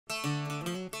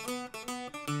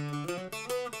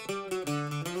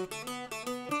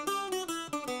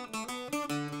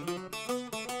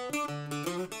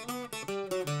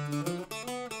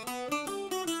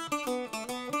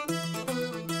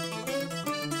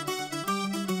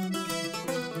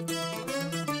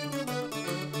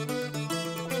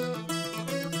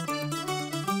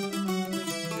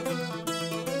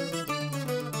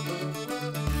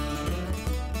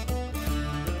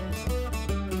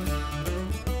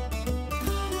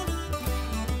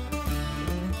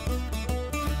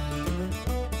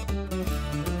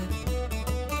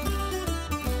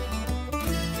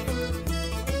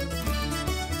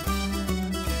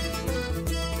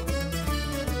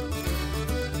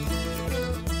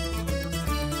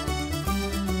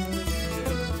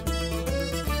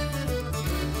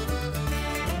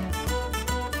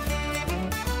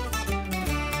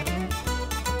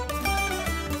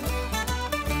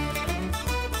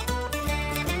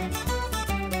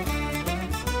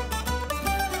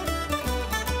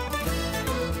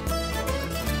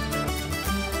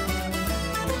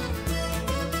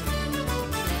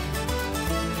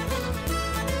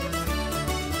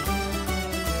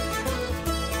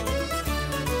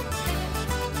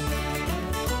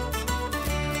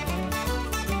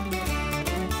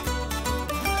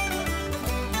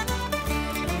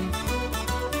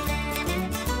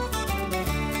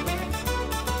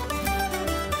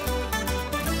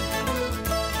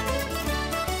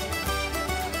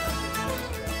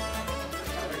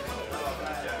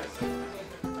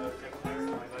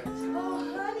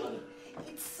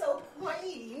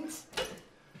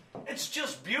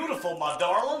My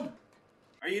darling.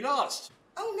 Are you lost?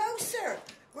 Oh, no, sir.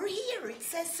 We're here. It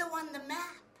says so on the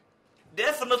map.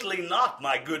 Definitely not,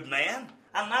 my good man.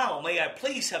 And now, may I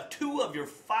please have 2 of your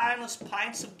finest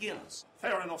pints of Guinness?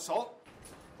 Fair enough, salt.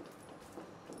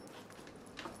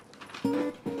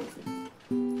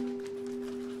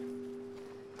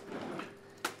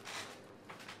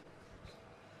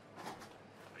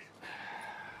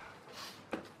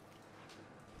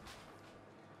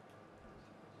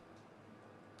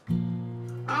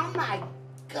 Oh, my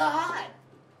God.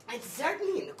 It's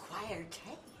certainly an acquired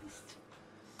taste.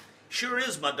 Sure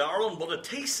is, my darling, but it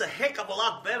tastes a heck of a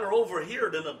lot better over here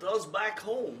than it does back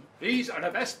home. These are the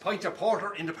best pints of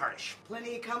porter in the parish.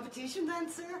 Plenty of competition then,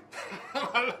 sir?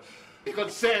 Well, you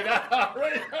could say that, all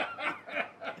right?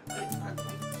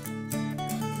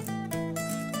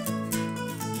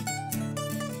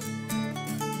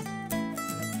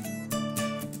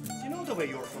 Do you know the way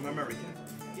you're from America?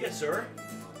 Yes, sir.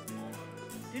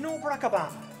 Do you know Barack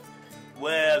Obama?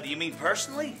 Well, do you mean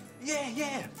personally?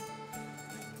 Yeah.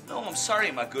 No, I'm sorry,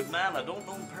 my good man. I don't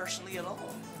know him personally at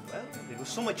all. Well, it was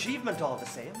some achievement all the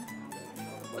same.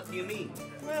 What do you mean?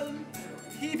 Well,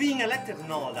 he being elected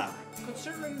and all that,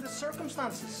 considering the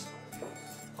circumstances.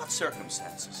 What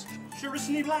circumstances? Sure,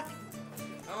 isn't he black?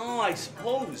 Oh, I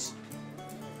suppose.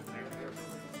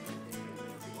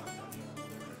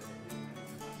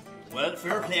 Well,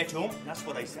 fair play to him. That's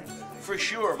what I said. For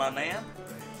sure, my man.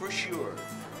 For sure.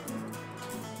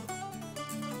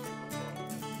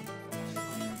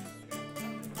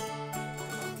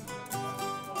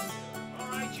 All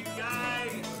right, you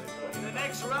guys. The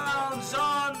next round's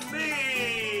on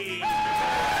me.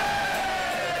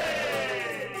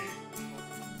 Hey!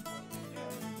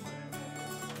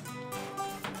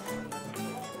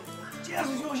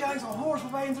 Jesus, you Jennings, a horse for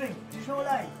buying drink. There's no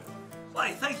lie.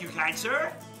 Why, thank you, kind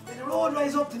sir. May the road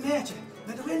rise up to meet you.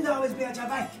 May the wind always be at your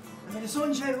back. And may the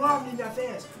sunshine warm in your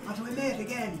face until we meet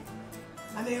again.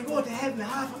 And may you go to heaven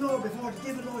half an hour before the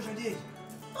devil knows you did.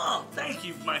 Oh, thank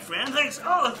you, my friend. Thanks.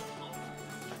 Oh,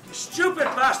 you stupid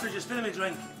bastard, you spilled me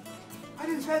drink. I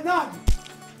didn't spend nothing.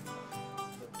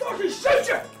 Dirty shoot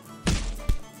you!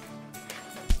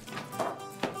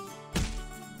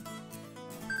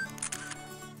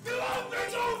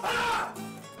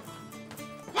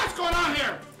 What's going on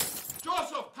here?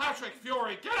 Joseph Patrick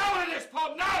Fury, get out of this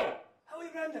pub now! How are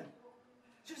you, Brendan?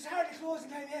 It's hardly closing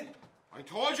time yet. I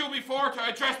told you before to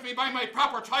address me by my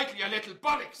proper title, you little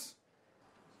bollocks.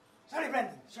 Sorry,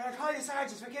 Brendan. Sure, I'll call you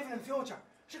sergeants for giving in future.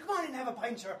 Sure, come on in and have a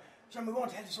pint, sir. Sure, we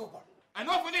won't head us over.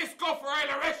 Enough of this guff or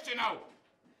I'll arrest you now.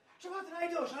 Sure, what did I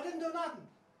do? Sure, I didn't do nothing.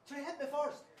 Sure, you hit me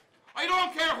first. I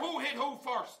don't care who hit who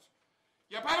first.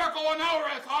 You better go now or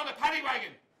I'll call the paddy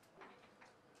wagon.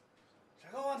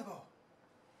 Sure, go on to go.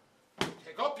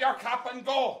 Take up your cap and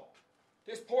go.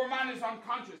 This poor man is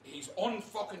unconscious. He's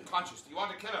unfucking conscious. Do you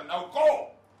want to kill him? Now go!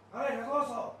 All right, I'll go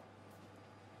so.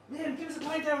 Liam, give us a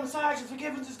pint there when the sergeant for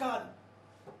giving is gone.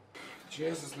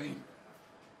 Jesus, Liam.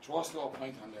 Throw us a little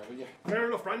pint on there, will you? Fair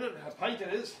enough, Brendan. A pint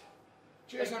it is.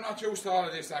 Jeez, I'm not used to all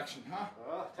of this action, huh?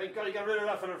 Thank God you got rid of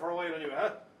that fella for a while anyway, huh?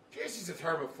 Jeez, he's a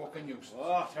terrible fucking nuisance.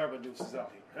 Terrible nuisance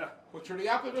out here, huh? But sure, the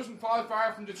apple doesn't fall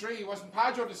far from the tree. Wasn't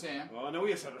Paddy the same? Oh, no,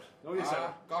 you said it. No, you said it.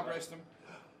 God rest him.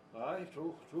 Aye,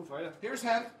 true fella. Here's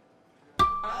health.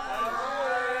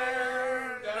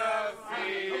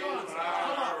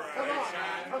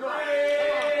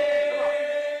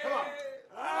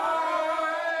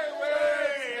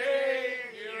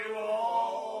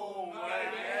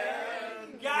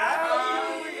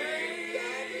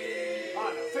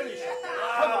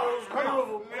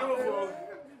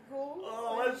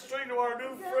 Our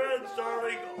new friends,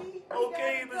 darling.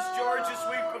 Okay, Miss Georgia,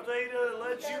 sweet potato,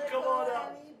 let you come on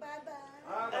out.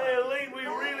 Hey, Lee, we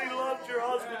really loved your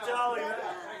hospitality.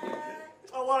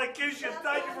 I want to kiss you.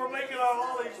 Thank you for making our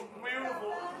holidays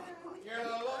beautiful. You're the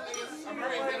loveliest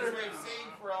Americans we've seen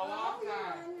for a long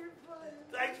time.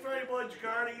 Thanks very much,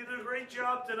 Carly. You did a great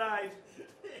job tonight.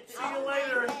 See you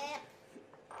later.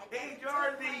 Hey,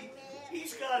 Dorothy,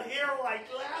 he's got hair like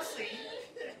Lassie.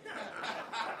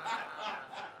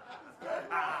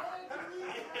 Bye,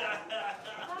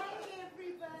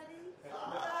 everybody.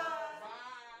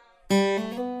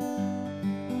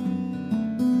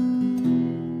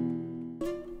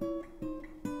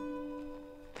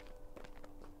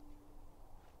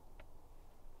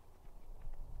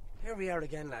 Here we are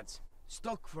again, lads.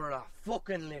 Stuck for a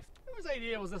fucking lift. Whose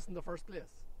idea was this in the first place?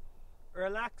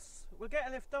 Relax. We'll get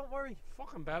a lift, don't worry.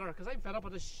 Fucking better, because I'm fed up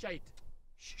with this shite.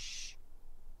 Shh.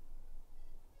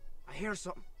 I hear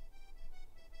something.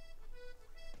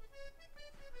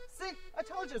 See, I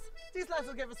told you. These lads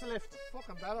will give us a lift.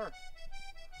 Fucking better.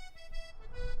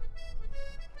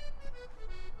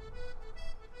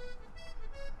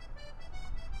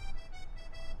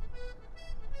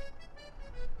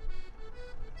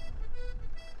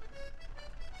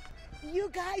 You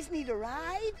guys need a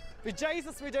ride? Be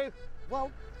Jesus, we do.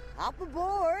 Well, hop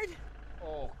aboard.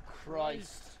 Oh,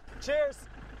 Christ. Cheers.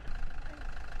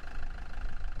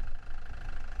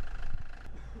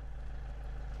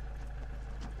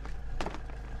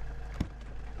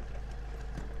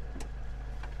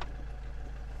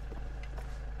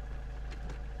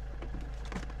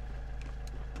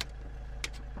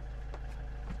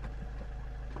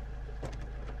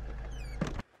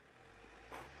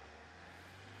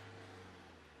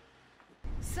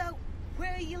 So,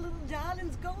 where are you little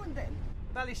darlings going then?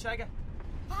 Ballyshaga.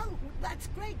 Oh, that's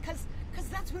great, cause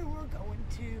that's where we're going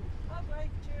to. Oh, great.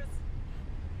 Cheers.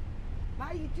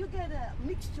 Why, you do get a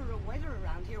mixture of weather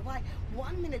around here. Why,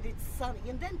 1 minute it's sunny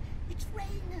and then it's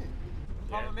raining.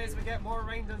 Problem is we get more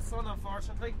rain than sun,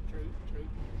 unfortunately. True.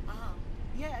 Ah,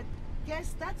 yeah,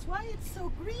 guess that's why it's so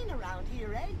green around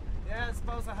here, eh? Yeah, I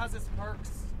suppose it has its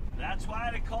perks. That's why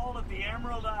they call it the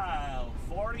Emerald Isle.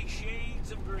 40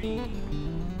 shades of green.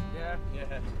 Yeah.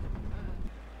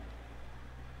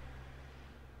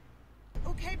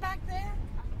 Okay back there?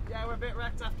 Yeah, we're a bit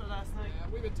wrecked after last night. Yeah,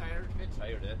 we've been tired.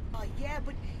 Oh, yeah,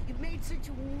 but it made such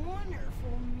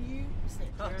wonderful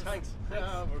music. Oh, thanks.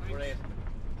 We're great.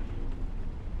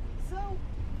 So,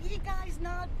 you guys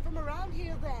not from around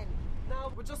here then?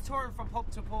 No, we're just touring from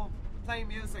pub to pub, playing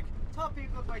music. Thought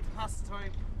people would like to pass the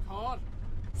time. God.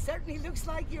 Certainly looks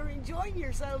like you're enjoying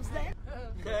yourselves then.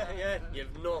 Yeah,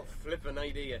 you've no flippin'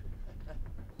 idea.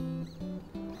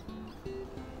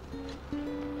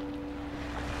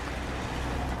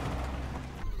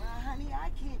 Honey, I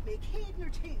can't make head nor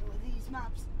tail of these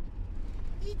maps.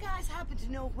 You guys happen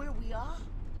to know where we are?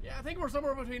 Yeah, I think we're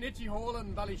somewhere between Itchy Hole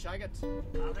and Ballyshaggett.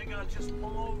 I think I'll just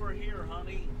pull over here,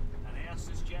 honey, and ask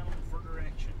this gentleman for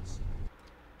directions.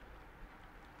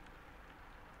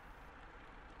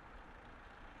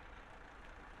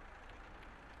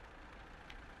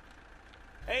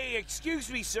 Hey, excuse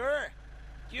me, sir.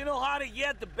 Do you know how to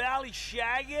get to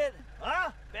Ballyshaggett?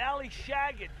 Huh?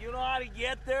 Ballyshaggett, do you know how to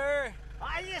get there?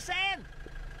 What are you saying?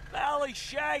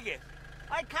 Ballyshaggett.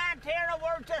 I can't hear a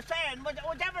word you're saying. Would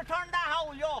you ever turn that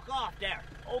whole yoke off there?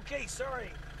 Okay,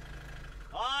 sorry.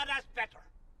 Oh, that's better.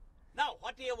 Now,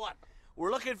 what do you want?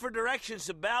 We're looking for directions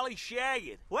to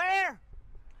Ballyshaggett. Where?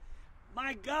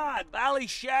 My God,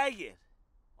 Ballyshaggett.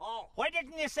 Oh, why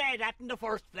didn't you say that in the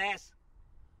first place?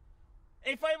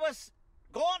 If I was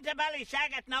going to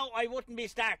Ballyshaggett now, I wouldn't be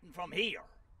starting from here.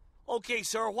 Okay,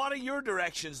 sir, what are your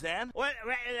directions then? Well,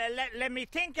 let me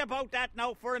think about that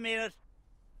now for a minute.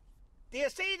 Do you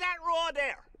see that road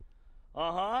there?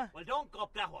 Uh-huh. Well, don't go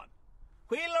up that one.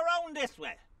 Wheel around this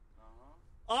way.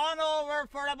 On over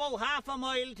for about half a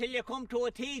mile till you come to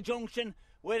a T-junction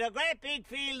with a great big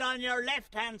field on your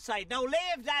left-hand side. Now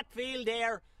leave that field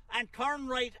there and turn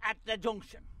right at the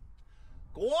junction.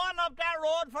 Go on up that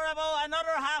road for about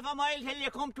another half a mile till you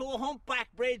come to a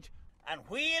humpback bridge, and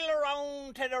wheel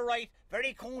around to the right,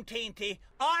 very contenti,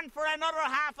 on for another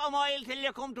half a mile till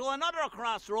you come to another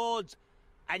crossroads,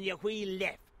 and you wheel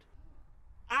left.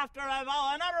 After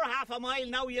about another half a mile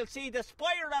now, you'll see the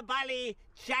spire of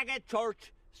Ballyshaggett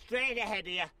Church straight ahead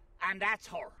of you, and that's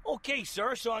her. Okay,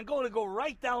 sir, so I'm going to go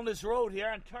right down this road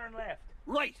here and turn left.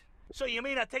 Right. So you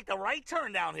mean I take the right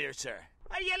turn down here, sir?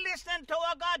 Are you listening to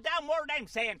a goddamn word I'm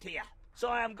saying to you? So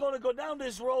I'm going to go down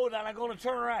this road and I'm going to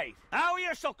turn right. Now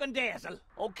you're sucking diesel.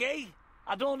 Okay.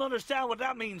 I don't understand what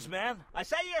that means, man. I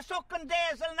say you're sucking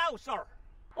diesel now, sir.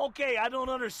 Okay, I don't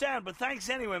understand, but thanks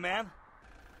anyway, man.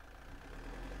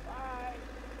 Bye.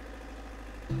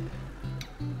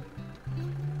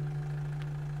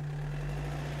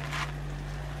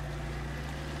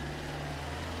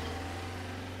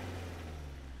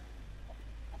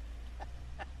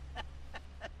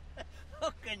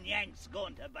 Fucking Yanks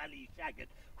going to Ballyshaggett,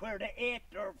 where they ate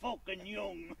their fucking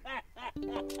young.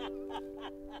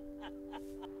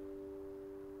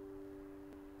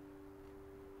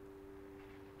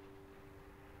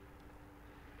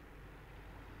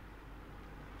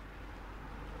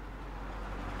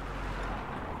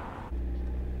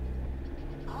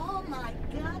 Oh my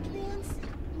God, Lance!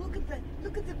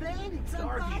 Look at the van. It's on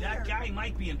Darky, fire. that guy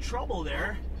might be in trouble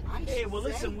there. Hey, well,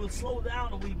 listen, we'll slow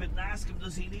down a wee bit and ask him,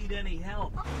 does he need any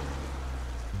help?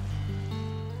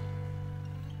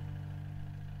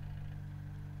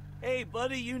 Hey,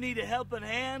 buddy, you need a helping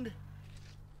hand?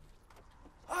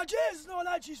 Oh, Jesus, no,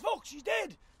 lad, she's fucked. She's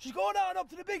dead. She's going on up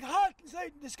to the big heart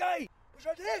inside in the sky. But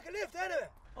she'll take a lift anyway.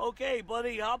 Okay,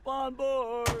 buddy, hop on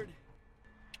board.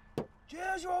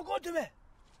 Jesus, you're good to me.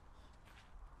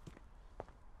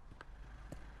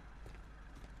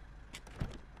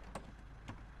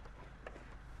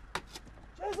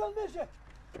 Jesus, I'll miss you.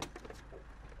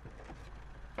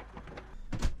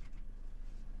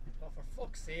 Oh, for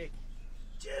fuck's sake.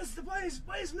 Jesus, the boys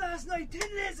from last night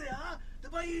didn't they, huh? The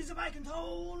boys are back in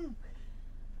town.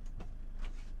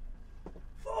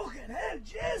 Fucking hell,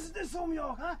 Jesus, there's some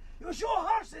York, huh? You're sure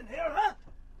horse in here, huh?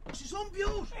 She's some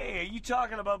beaut. Hey, are you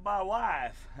talking about my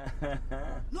wife?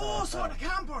 No, sir, the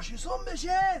camper. She's some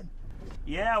Michelle.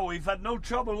 Yeah, we've had no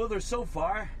trouble with her so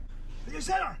far. Will you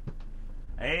sell her?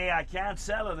 Hey, I can't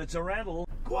sell it. It's a rental.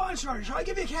 Go on, sir. Shall I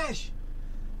give you cash?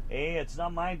 Hey, it's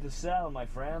not mine to sell, my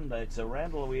friend. It's a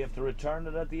rental. We have to return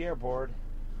it at the airport.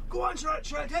 Go on, sir.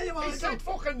 Shall I tell you what He I'll said do?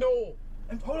 fucking no.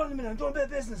 And hold on a minute. I'm doing a bit of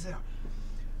business here.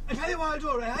 I'll tell you what I'll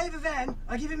do, right? I have a van.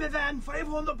 I'll give him a van,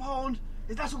 £500.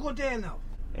 If that's a good deal now.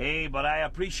 Hey, but I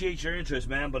appreciate your interest,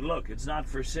 man. But look, it's not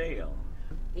for sale.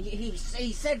 He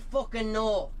said fucking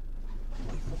no.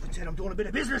 I fucking said I'm doing a bit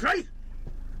of business, right?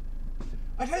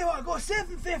 I tell you what, I'll go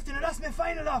 $750 and that's my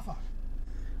final offer.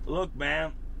 Look,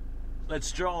 man,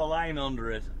 let's draw a line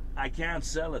under it. I can't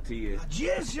sell it to you. Ah,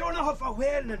 jeez, you're not for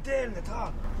whaling and dealing at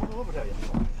all. Come over there, you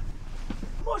fuck.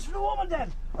 Much for the woman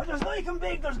then. Or there's like and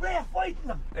big, there's great fighting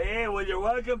them. Hey, well, you're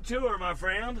welcome to her, my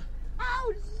friend.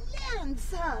 Oh,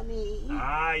 Lance, honey.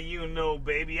 Ah, you know,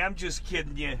 baby, I'm just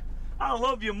kidding you. I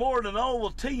love you more than all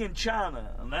the tea in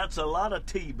China, and that's a lot of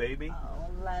tea, baby. Oh,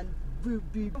 Lance,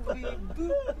 booby, booby,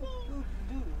 boo.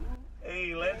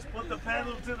 Hey, let's put the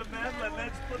pedal to the metal and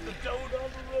let's put the toad on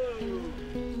the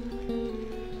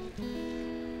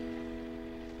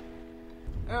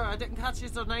road. I didn't catch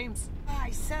your names.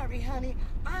 Aye, sorry, honey.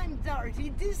 I'm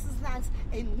Dorothy, this is Lance,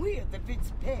 and we're the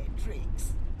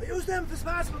Fitzpatricks. I use them for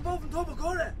spots from above and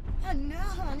Tubacurra. Oh, no,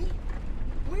 honey.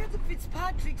 We're the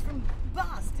Fitzpatricks from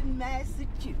Boston,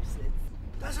 Massachusetts.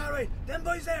 That's all right. Them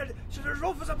boys there, they're as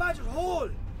rough as a badger's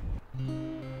hole.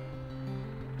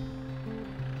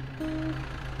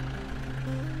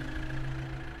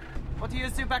 What do you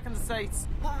do back in the States?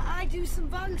 I do some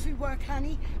voluntary work,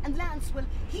 honey, and Lance, well,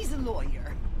 he's a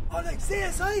lawyer. Oh, like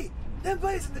CSI. Them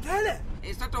boys in the telly.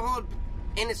 Is that the whole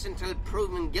innocent till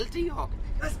proven guilty, York?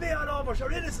 Let's be on over,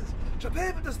 sure innocent. Sure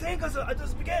people just think us it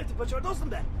doesn't be guilty, but sure doesn't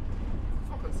they?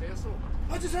 Fucking say so.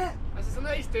 What'd you say? This is a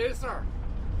nice day, sir.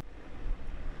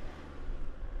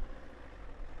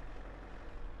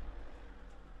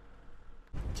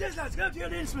 Cheers, lads, get up to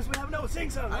your instruments, we have no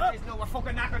sing-song, huh? No, we're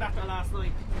fucking knackered after last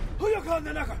night. Who you calling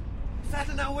the knocker?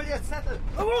 Settle now, will you? Settle.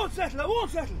 I won't settle.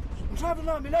 I'm travelling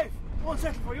all my life. I won't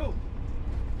settle for you.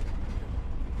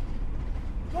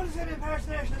 Don't say the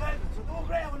impersonation of Elvis, so don't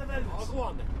grab one of Elvis. Oh, go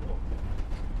on then.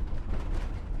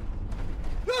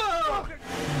 Go on.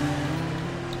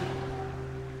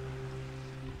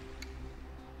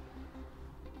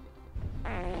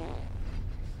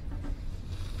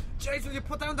 James, will you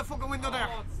put down the fucking window there?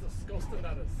 Oh, it's disgusting,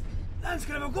 that is. Lance,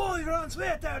 can I have a go? You're on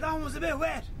sweat there. That one was a bit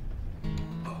wet.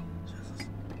 Oh, Jesus.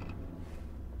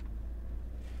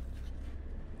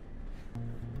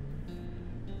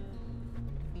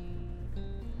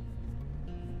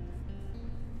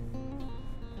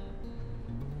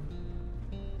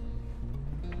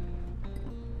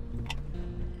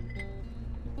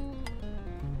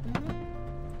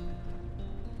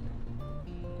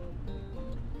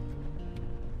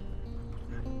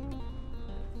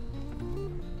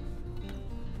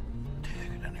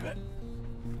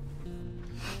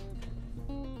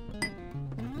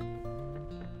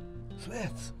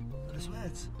 sweats. For the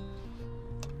sweats.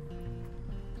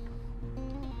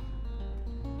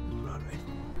 You're all right.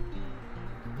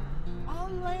 Oh,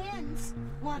 Lance,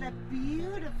 what a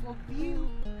beautiful view.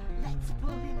 Let's pull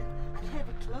in and have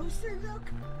a closer look.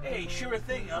 Hey, sure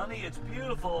thing, honey. It's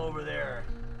beautiful over there.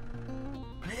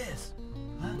 Place.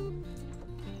 Huh?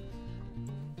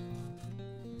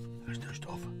 There's their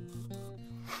stuff.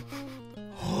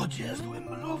 Oh, jeez, the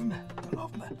women love me. They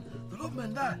love me. They love me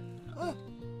and that. Huh?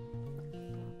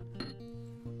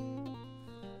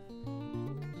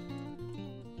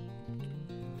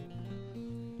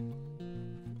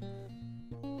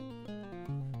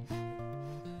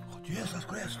 Oh, jeez, that's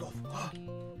great stuff. Oh,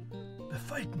 they're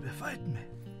fighting me.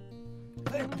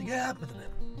 Fighting to get up with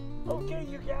them. Okay,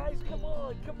 you guys, come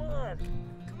on. Come on,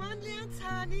 Lance,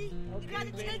 honey. Okay, You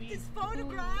gotta baby. take this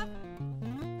photograph.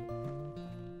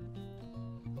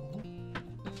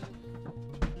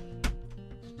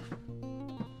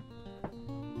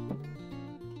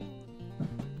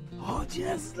 Oh,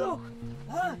 Jesus, look!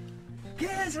 Huh?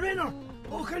 Cars are in her!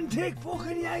 Fucking thick,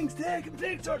 fucking yanks taking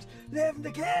pictures, leaving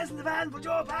the cars in the van for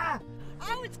Joe Pa!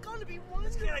 Oh, it's gonna be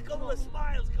wonderful. Get a couple of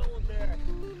smiles going there.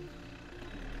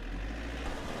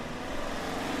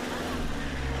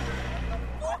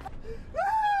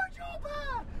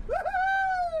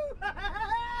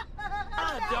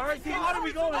 Dorothy, what are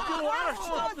we going to do? Our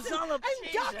stuff is on the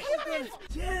documents.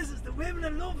 Jesus, the women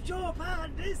that love Joe Pa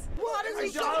and this. What are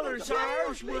we dollars,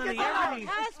 Irish money, everything.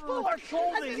 Passport. Our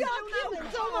clothing.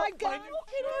 Documents. Oh my God! Look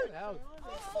at it.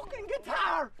 Fucking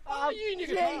guitar. Oh, you need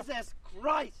a Jesus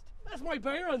Christ! That's my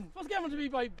Baron. What's given to me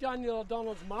by Daniel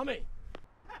O'Donnell's mommy?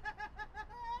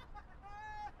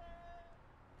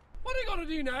 What are you gonna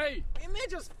do now? We may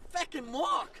just fucking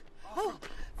walk. Oh,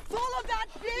 follow that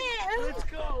bear. Let's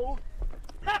go.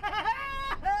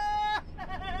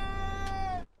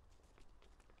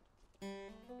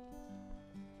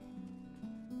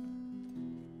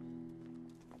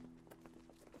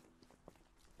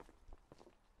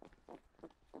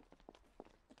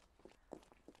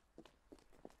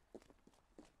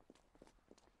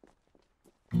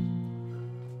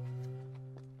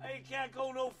 You can't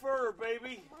go no further,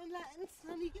 baby. Come on, Lance,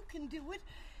 honey, you can do it.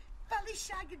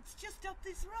 Ballyshaggard's just up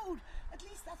this road. At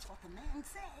least that's what the man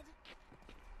said.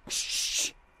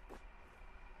 Shh!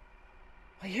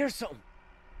 I hear something.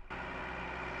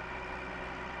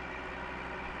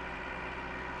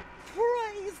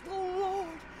 Praise the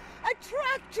Lord! A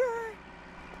tractor!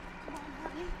 Come on,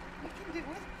 honey, you can do it.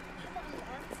 Come on,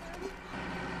 Lance, honey.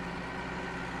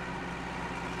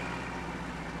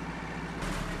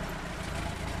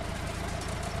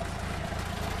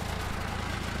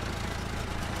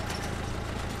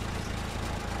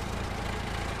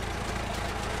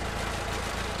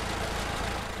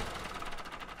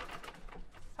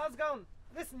 How's it going?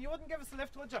 Listen, you wouldn't give us a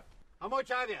lift, would you? How much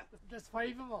have you? There's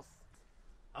 5 of us.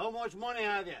 How much money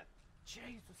have you?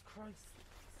 Jesus Christ.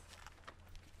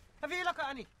 Have you look at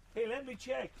any? Hey, let me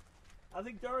check. I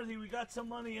think, Dorothy, we got some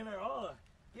money in our... Oh,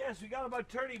 yes, we got about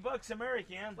 30 bucks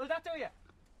American. Will that do you?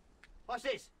 What's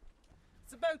this?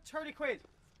 It's about 30 quid.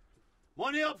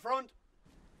 Money up front.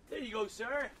 There you go,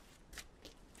 sir.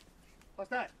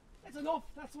 What's that? It's enough.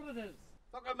 That's what it is.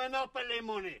 Look at Monopoly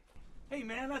money. Hey,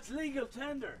 man, that's legal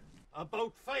tender.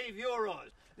 About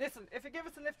 €5. Listen, if you give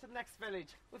us a lift to the next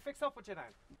village, we'll fix up with you now.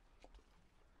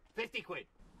 50 quid.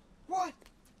 What?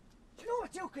 Do you know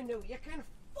what you can do? You can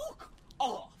fuck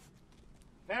off.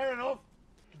 Fair enough.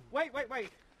 Wait.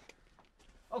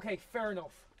 Okay, fair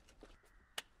enough.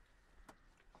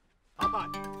 Hop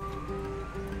on.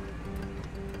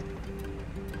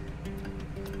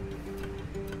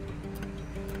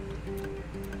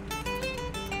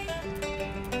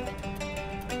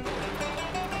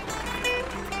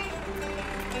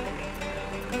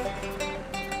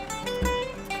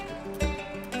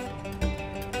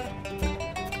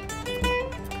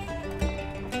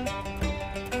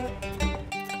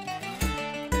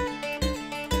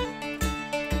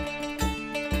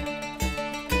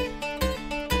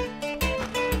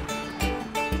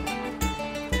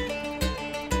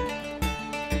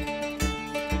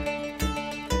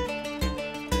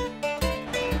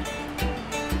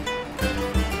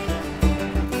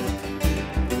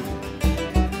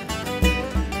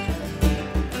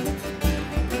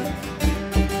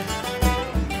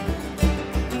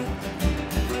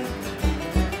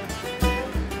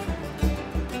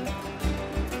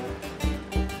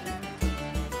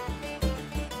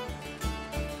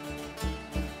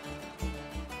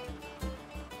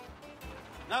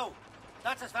 No,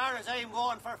 that's as far as I'm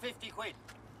going for 50 quid.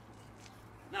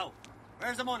 Now,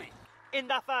 where's the money? In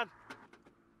that van.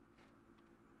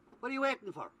 What are you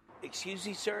waiting for? Excuse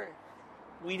me, sir.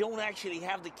 We don't actually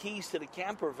have the keys to the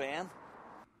camper van.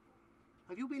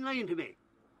 Have you been lying to me?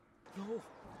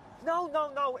 No,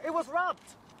 it was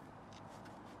robbed.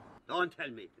 Don't tell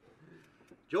me.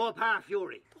 Joe Parr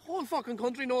Fury. The whole fucking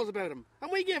country knows about him,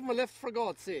 and we gave him a lift for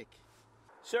God's sake.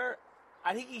 Sir,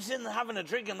 I think he's in having a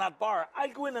drink in that bar. I'll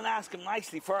go in and ask him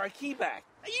nicely for our key back.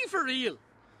 Are you for real?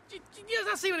 Did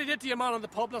you see what he did to your man on the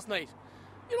pub last night?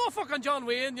 You know fucking John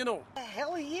Wayne, you know. The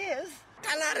hell he is.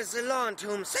 That lad is a law unto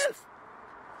himself.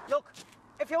 Look,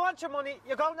 if you want your money,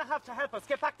 you're going to have to help us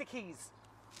get back the keys.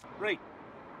 Right.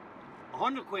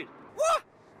 100 quid. What?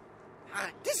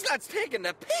 This lad's taking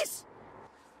the piss.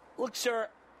 Look, sir,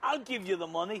 I'll give you the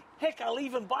money. Heck, I'll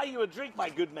even buy you a drink, my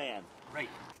good man. Right.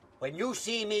 When you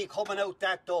see me coming out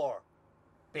that door,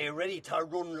 be ready to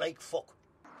run like fuck.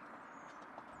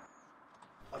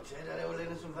 I'd say that old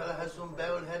innocent fella has some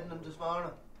bowel head in him this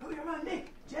morning. Who your man,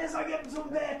 Nick? Jez, I get him some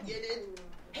bacon. You did.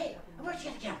 Hey, where'd you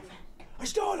get the camera van? I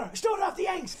stole her off the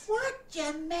Yanks. What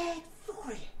you mad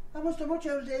for? I must have much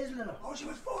old days in her. Oh, she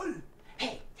was full.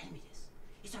 Hey, tell me this.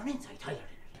 Is there an inside toilet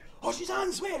in it? Oh, she's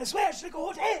on swear, she's like a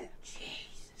hotel. Jeez.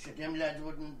 Sure, them lads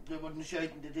wouldn't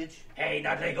shite in the ditch. Hey,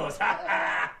 not like us, ha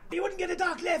ha! You wouldn't get a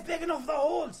dock left big enough for the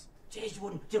holes. Jeez,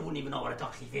 they wouldn't even know what a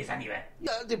dock leaf is anyway.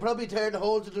 Yeah, they probably tear the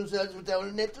holes to themselves with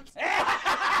down nettles.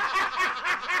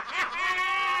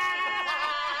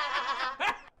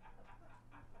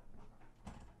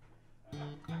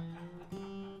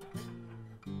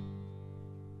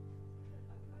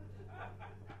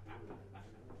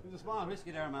 There's a small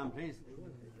whiskey there, man, please.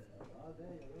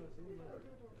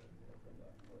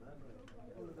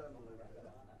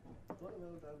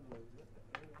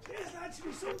 Yes, lad, should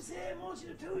be some say amongst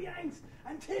the two Yanks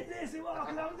and 10 days they walk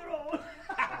along the road.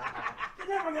 They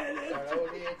never get it.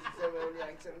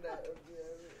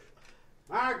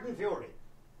 Martin Fury,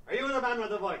 are you the man with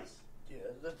the voice? Yeah,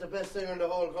 that's the best singer in the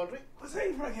whole country. What's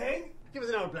he for a king? Give us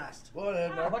an old blast. Go on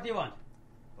ahead, man. What do you want?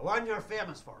 The one you're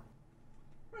famous for.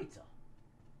 Right, so.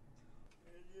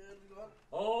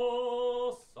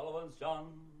 Oh, Sullivan's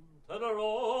John, to the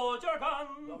road you're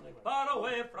gone, far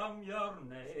away from your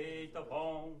native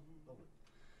home.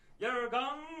 You're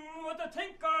gone with the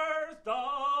tinker's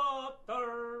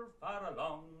daughter, far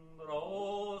along the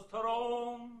roads to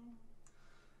Rome.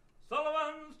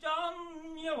 Sullivan's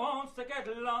John, you won't stick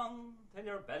it long, till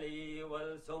your belly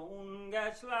will soon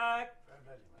get slack.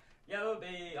 You'll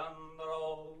be on the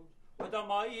road with a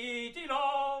mighty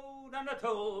load and a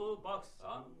toolbox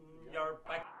on your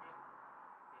back.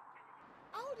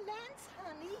 Oh, Lance,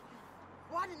 honey,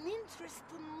 what an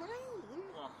interesting mind.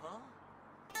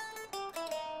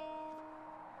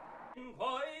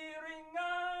 Inquiring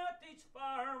at each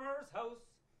farmer's house,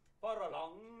 for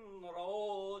along the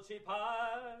road she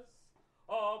passed.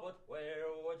 Oh, but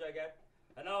where would you get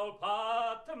an old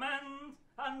pot to mend,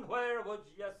 and where would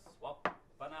you swap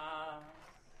an ass?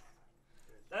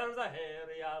 There's a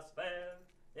hairy ass fair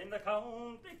in the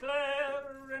county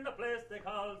Clare, in the place they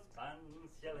call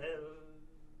Stanshill Hill,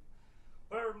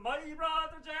 where my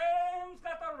brother James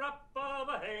got the rap of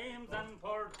a Hames and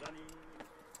poor Johnny.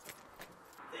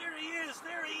 There he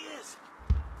is.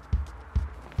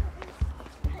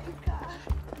 Thank God.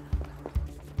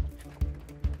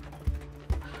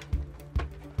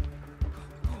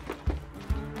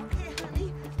 Okay, honey,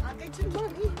 I'll get your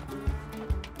money.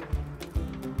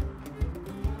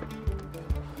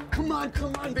 Come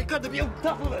on, we got to be on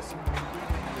top of us.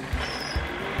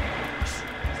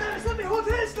 Let me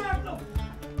hotel start now.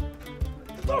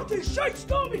 The dirty shite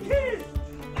stole me keys.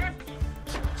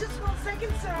 Just 1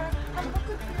 second, sir. I'm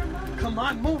looking for your money. Come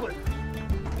on, move it.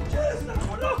 Just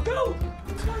now, look out.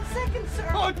 1 second,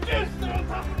 sir. Oh, just they're on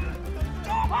top of us.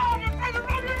 Come on, you're trying to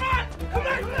run your man. Come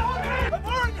back, I'm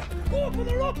warning you. Go open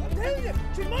her up, I'm telling you.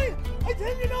 She's mine. I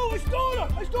tell you now, I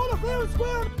stole her fair and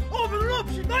square. Open her up,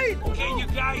 she's mine. Okay, you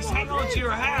guys, hang on to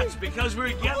your hats because we're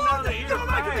getting out of here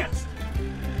fast.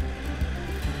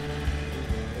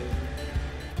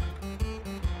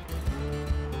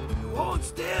 Hold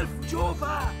still,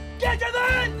 Jofa. Get your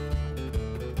man.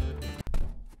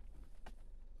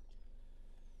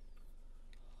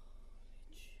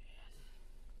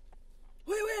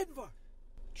 What are you waiting for?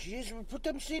 Jeez, we put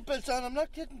them seatbelts on. I'm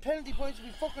not getting penalty points to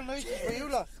be fucking license for you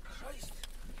lot. Christ.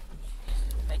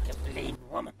 Like a bleeding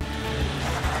woman.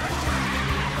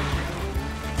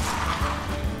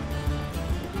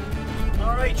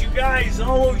 All right, you guys,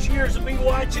 all those years of me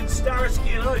watching Starsky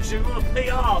and Hutch are going to pay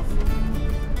off.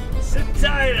 Sit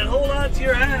tight and hold on to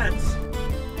your hats.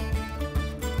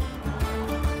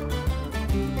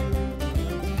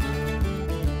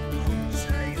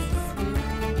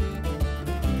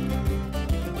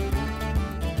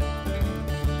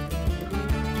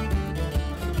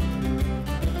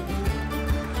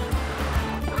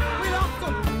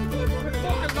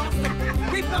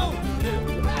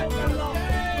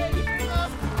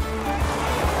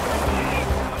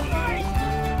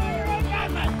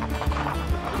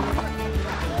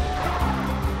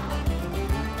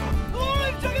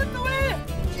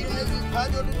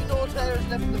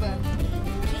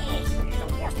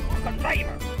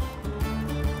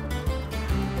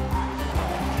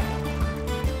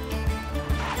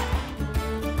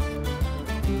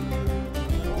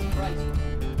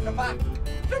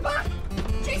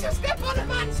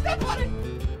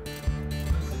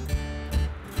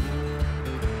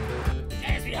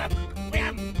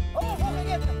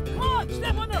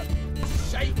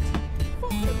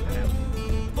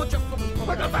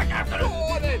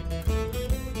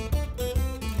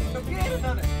 You're gaining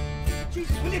on it.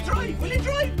 Jesus, will you drive? Will you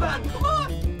drive, man? Come on!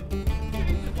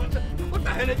 Jesus, what the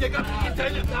hell have you got to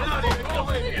tell you?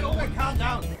 Calm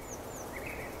down.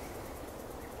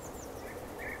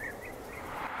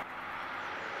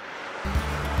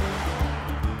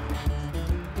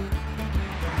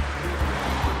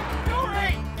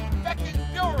 Fury! Fucking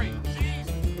Fury!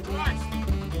 Jesus Christ!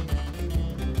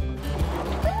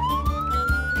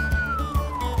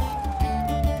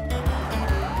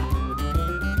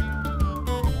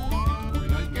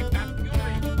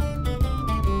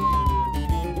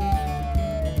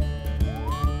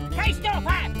 Hey, stop,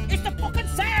 Pat! It's the fucking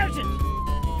sergeant!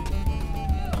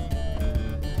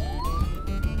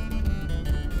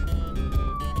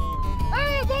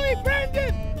 Hey, boy,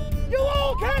 Brendan! You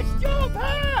won't catch your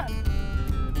car!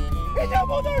 In your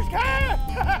mother's car!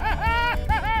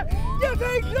 You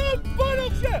big lump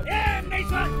bullocks, you! Yeah,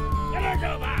 nice one! Let her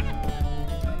go back!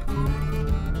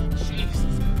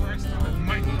 Jesus Christ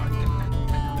almighty!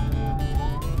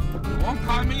 You won't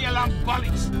call me a long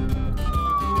bollies!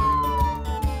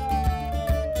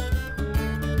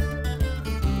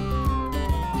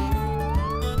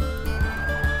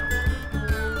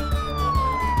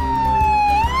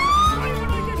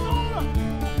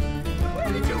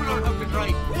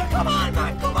 Come on,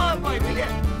 man! Come on, boy, will you?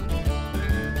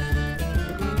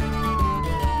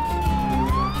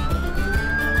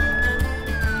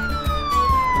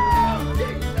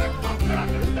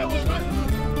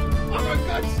 Oh, for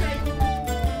God's sake!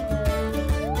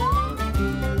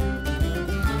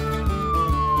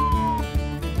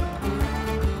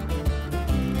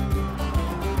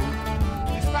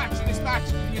 Dispatch!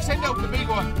 You send out the big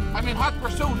one. I'm in hot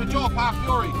pursuit of Joe Pa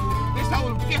Fury. This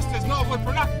old guest is no good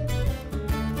for nothing.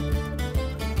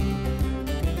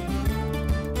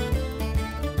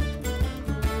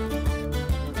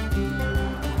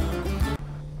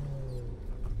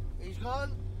 He's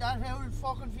gone. That old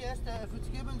fucking Fiesta.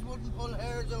 Fitzgibbons wouldn't pull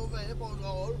hairs over Hippo's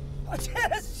hole.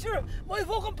 Yes, sure. My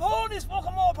fucking pony's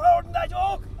fucking more power than that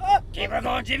joke. Huh? Keep her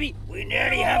going, Jimmy. We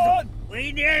nearly have him.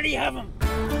 We nearly have him.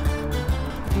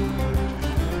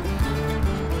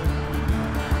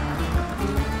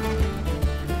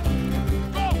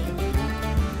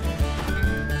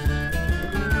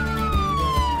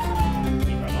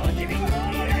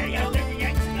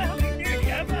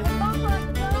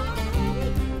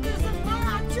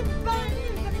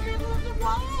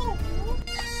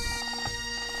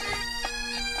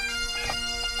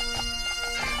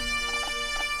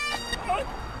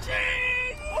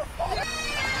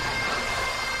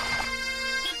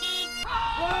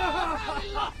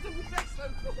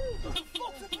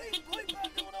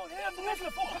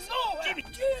 Jimmy,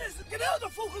 Jesus, get out of the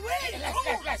fucking way!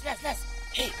 Less.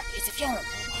 Hey, it's a funeral.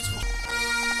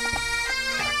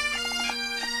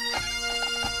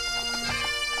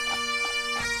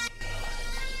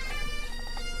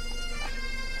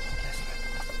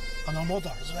 And our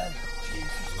mother as well.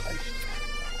 Jesus Christ.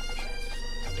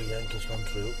 And the Yankees come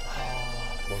through.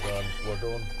 We're gone. We're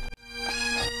done.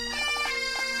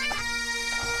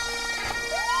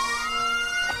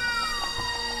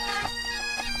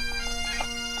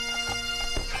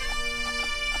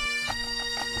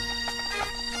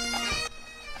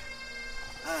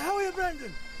 How are you,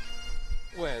 Brendan?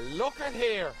 Well, look at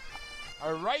here.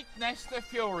 A right nest of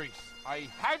furies. I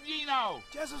have ye now.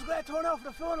 Jess was a great turnout for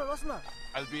the funeral, wasn't it?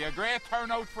 I'll be a great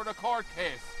turnout for the court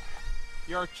case.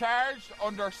 You're charged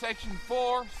under section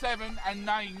 4, 7 and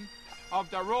 9 of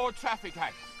the Road Traffic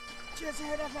Act. Jess, you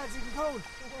hear that, lads? You can go.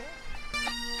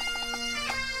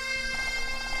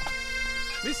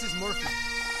 Mrs. Murphy.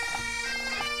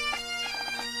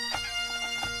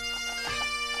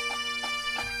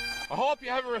 I hope you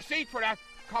have a receipt for that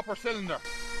copper cylinder.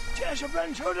 Jess, your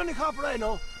Brendan, sure done the copper, I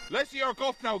know. Let's see your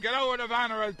guff now. Get out of the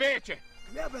van or I'll bait you.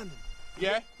 Come here, Brendan.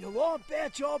 Yeah? You won't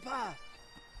bet your pa.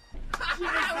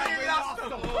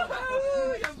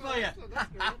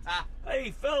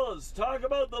 Hey, fellas, talk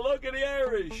about the look of the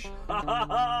Irish.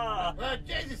 Well,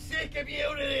 Jesus sake, get me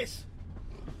out of this.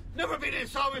 Never been in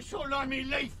so much trouble on me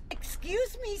life.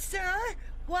 Excuse me, sir.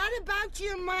 What about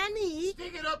your money?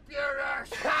 Stick it up your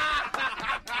arse.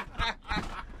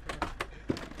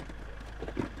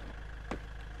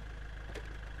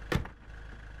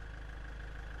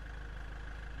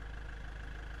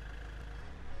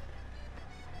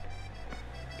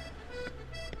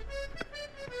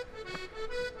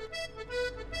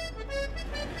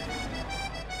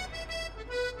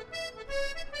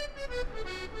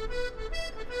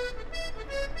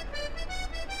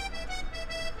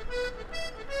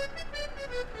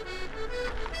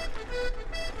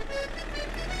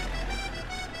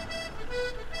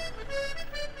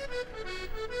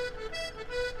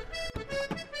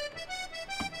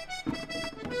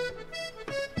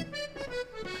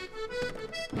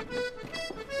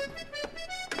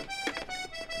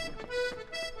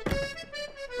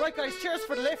 guys. Cheers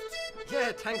for the lift.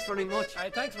 Yeah, thanks very much. Aye,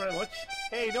 thanks very much.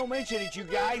 Hey, don't mention it, you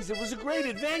guys. It was a great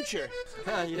adventure.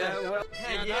 Yeah, well,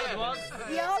 Yeah, it was.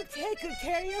 You all take good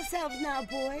care of yourselves now,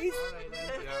 boys.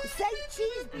 Say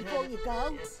cheese before you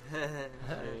go.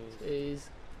 Cheese.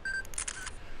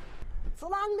 So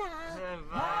long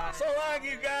now. So long,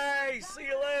 you guys. See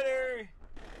you